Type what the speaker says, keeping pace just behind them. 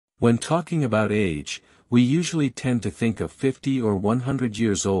When talking about age, we usually tend to think of 50 or 100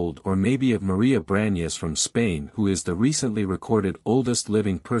 years old, or maybe of Maria Brañas from Spain, who is the recently recorded oldest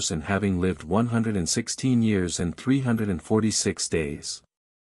living person, having lived 116 years and 346 days.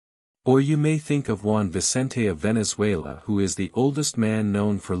 Or you may think of Juan Vicente of Venezuela, who is the oldest man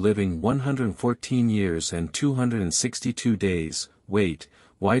known for living 114 years and 262 days. Wait,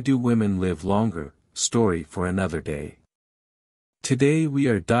 why do women live longer? Story for another day. Today we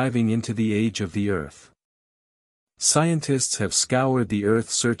are diving into the age of the Earth. Scientists have scoured the Earth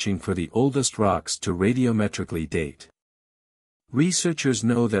searching for the oldest rocks to radiometrically date. Researchers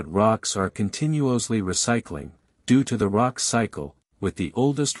know that rocks are continuously recycling, due to the rock cycle, with the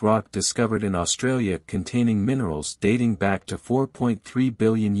oldest rock discovered in Australia containing minerals dating back to 4.3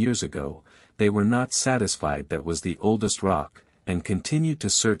 billion years ago. They were not satisfied that was the oldest rock, and continued to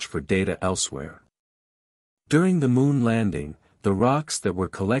search for data elsewhere. During the moon landing, the rocks that were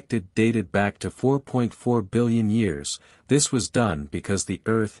collected dated back to 4.4 billion years. This was done because the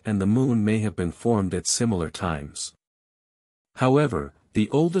Earth and the Moon may have been formed at similar times. However, the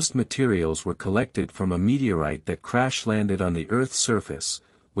oldest materials were collected from a meteorite that crash-landed on the Earth's surface,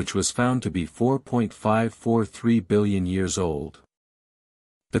 which was found to be 4.543 billion years old.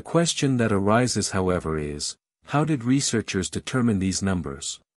 The question that arises, however, is, how did researchers determine these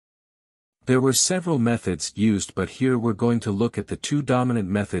numbers? There were several methods used, but here we're going to look at the two dominant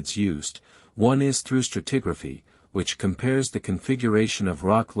methods used. One is through stratigraphy, which compares the configuration of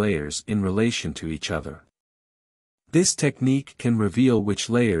rock layers in relation to each other. This technique can reveal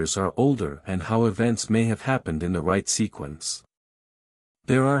which layers are older and how events may have happened in the right sequence.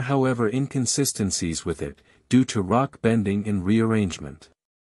 There are, however, inconsistencies with it, due to rock bending and rearrangement.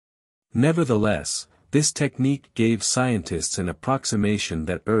 Nevertheless, this technique gave scientists an approximation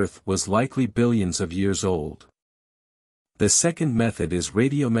that Earth was likely billions of years old. The second method is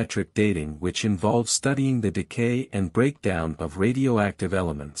radiometric dating, which involves studying the decay and breakdown of radioactive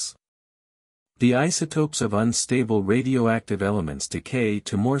elements. The isotopes of unstable radioactive elements decay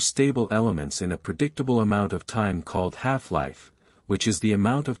to more stable elements in a predictable amount of time called half-life, which is the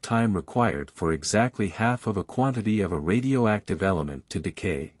amount of time required for exactly half of a quantity of a radioactive element to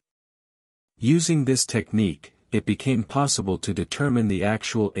decay. Using this technique, it became possible to determine the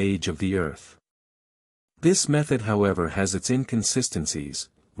actual age of the Earth. This method, however, has its inconsistencies.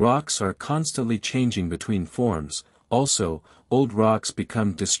 Rocks are constantly changing between forms. Also, old rocks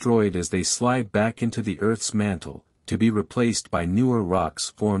become destroyed as they slide back into the Earth's mantle, to be replaced by newer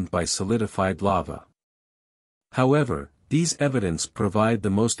rocks formed by solidified lava. However, these evidence provide the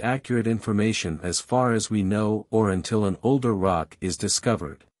most accurate information as far as we know, or until an older rock is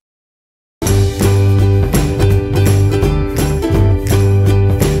discovered.